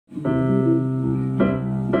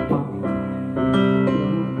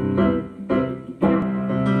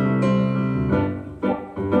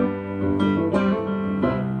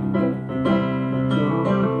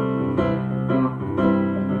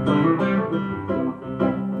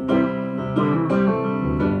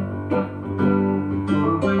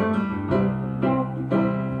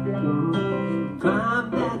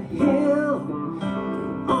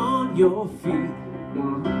Your feet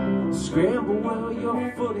scramble well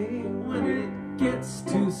your footing when it gets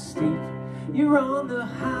too steep. You're on the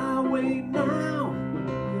highway now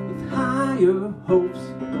with higher hopes,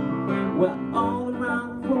 where all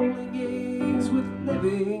around rolling eggs with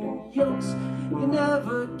living yolks. You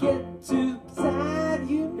never get too sad,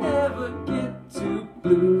 you never get too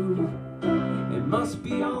blue. It must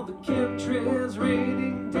be all the chemtrails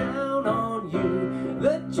raining down on you.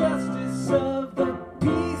 The justice of the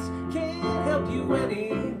peace can't help you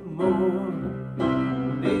anymore.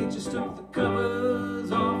 They just took the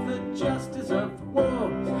covers off the justice of the war.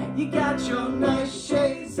 You got your nice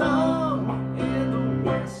shades on, and the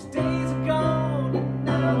worst days are gone, and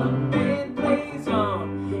now the band plays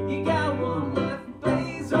on. You got one left,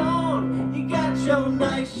 blaze on. You got your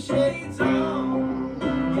nice shades on,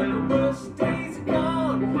 and the worst days are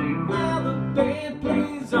gone, and now the band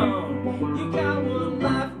plays on. You got one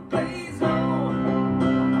life, blaze on.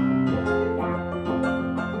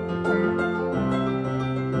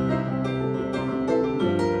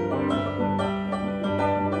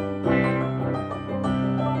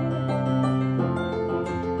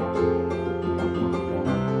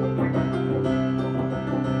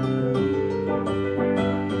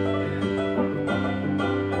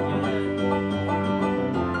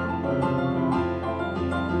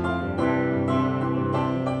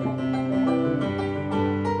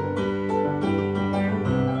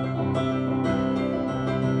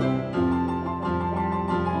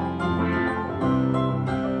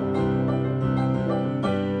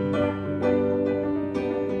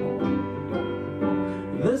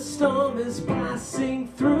 The storm is passing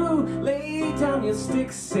through. Lay down your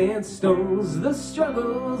sticks and stones. The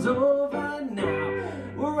struggle's over now.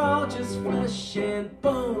 We're all just flesh and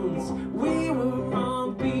bones. We were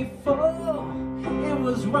wrong before. It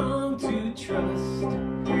was wrong to trust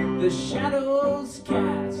the shadows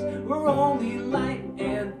cast. We're only light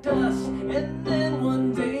and dust. And then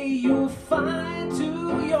one day you'll find,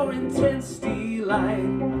 to your intense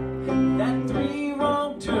delight, that 3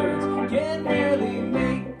 wrong turns can really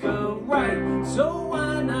make a right. So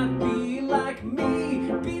why not be like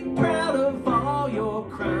me? Be proud of all your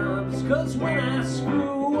crimes. 'Cause when I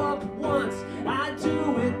screw up once, I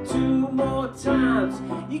do it 2 more times.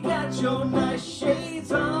 You got your nice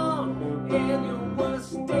shades on, and your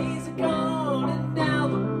worst days are gone, and now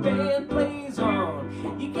the band plays on.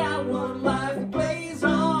 You got one life, blaze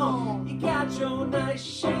on. You got your nice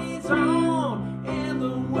shades on, and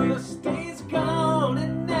the worst days are gone,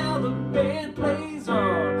 and now the band plays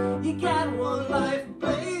on. You got one life,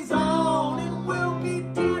 blaze on, and we'll be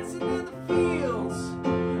dancing in the fields,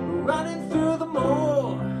 running through the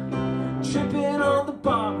moor, tripping on the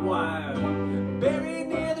barbed wire, buried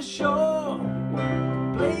near the shore,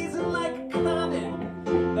 blazing like a comet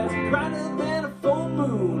that's brighter than a full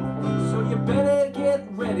moon. So you better get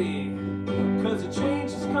ready, 'cause a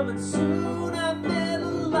change is coming soon. I met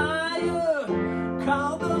a liar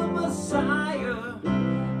called the Messiah.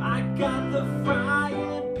 I got the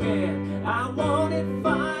frying pan, I wanted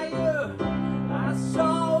fire. I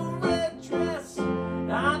saw a red dress,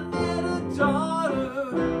 I met a daughter.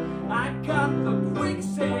 I got the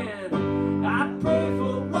quicksand, I pray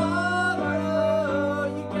for water.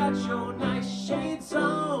 You got your nice shades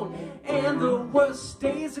on, and the worst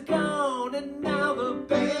days are gone, and now the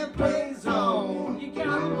band plays on. You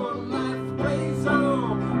got one life, plays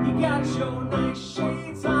on. You got your nice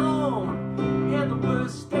shades on, and the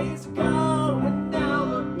worst days are gone, and now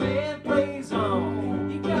the band plays on.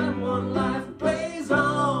 You got one life, plays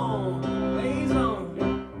on. Plays on.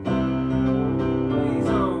 Plays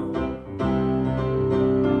on.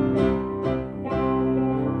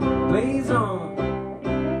 Plays on.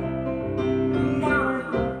 Plays on.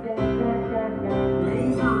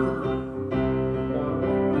 Plays on.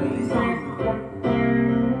 Plays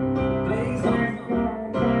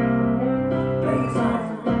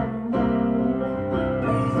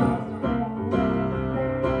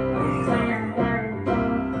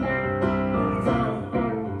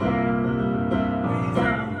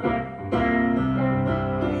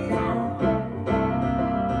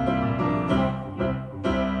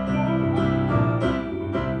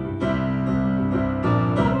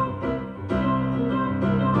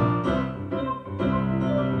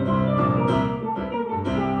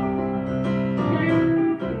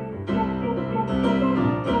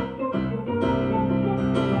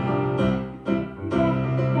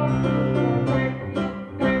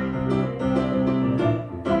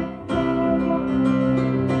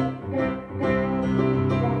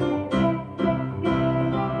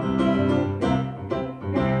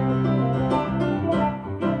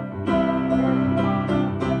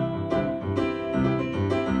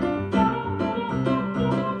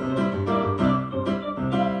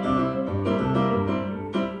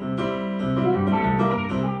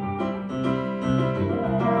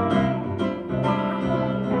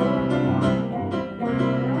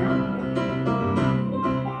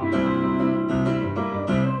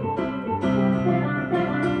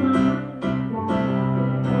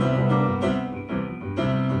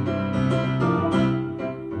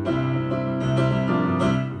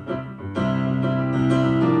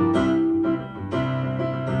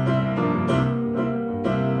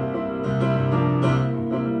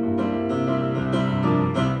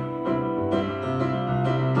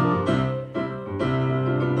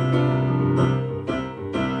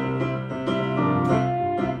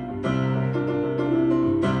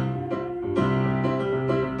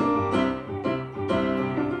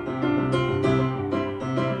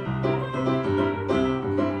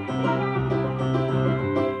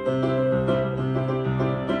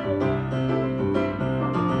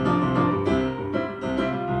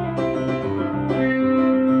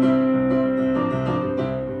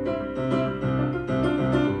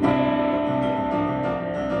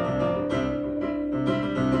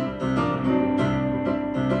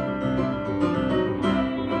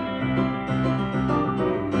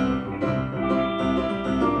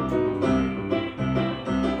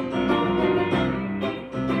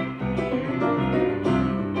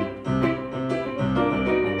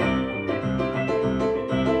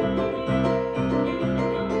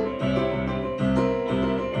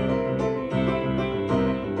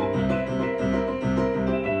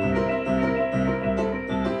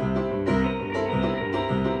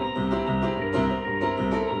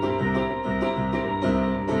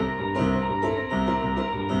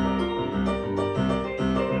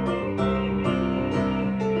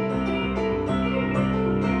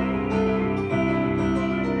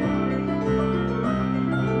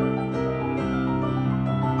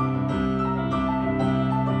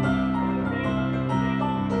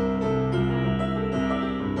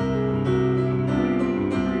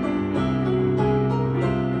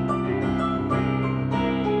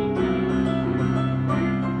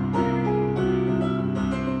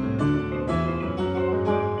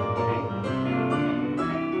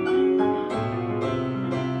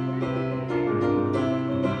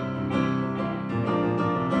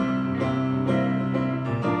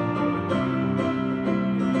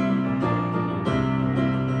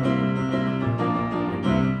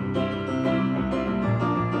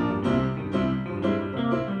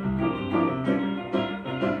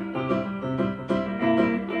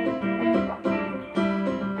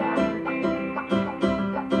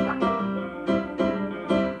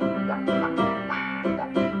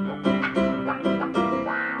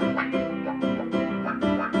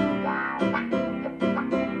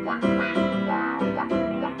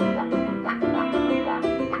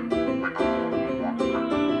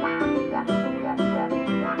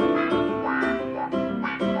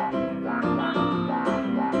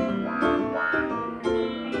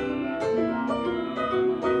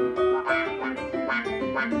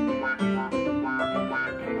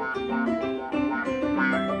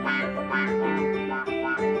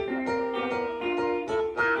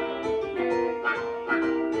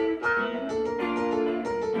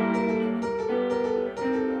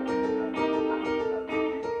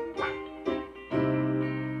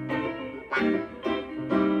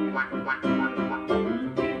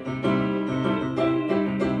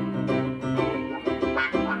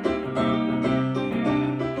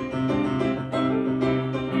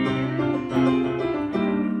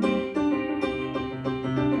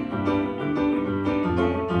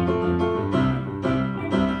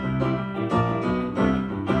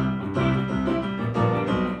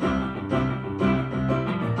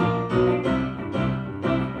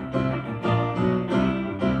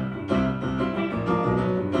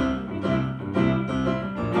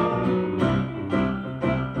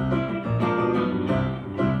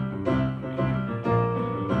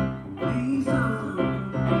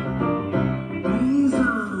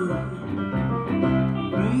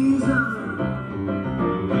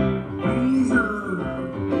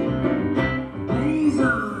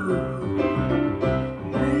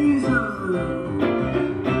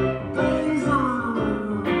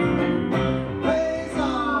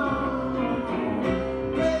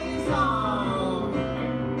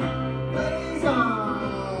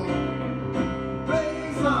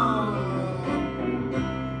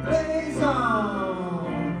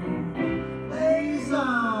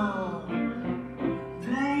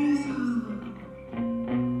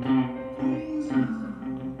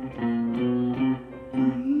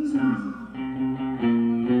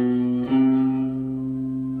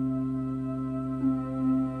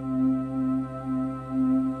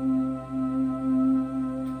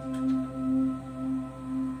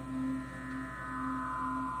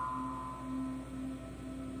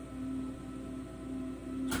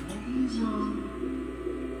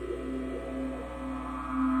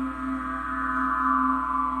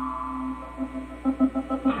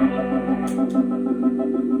Play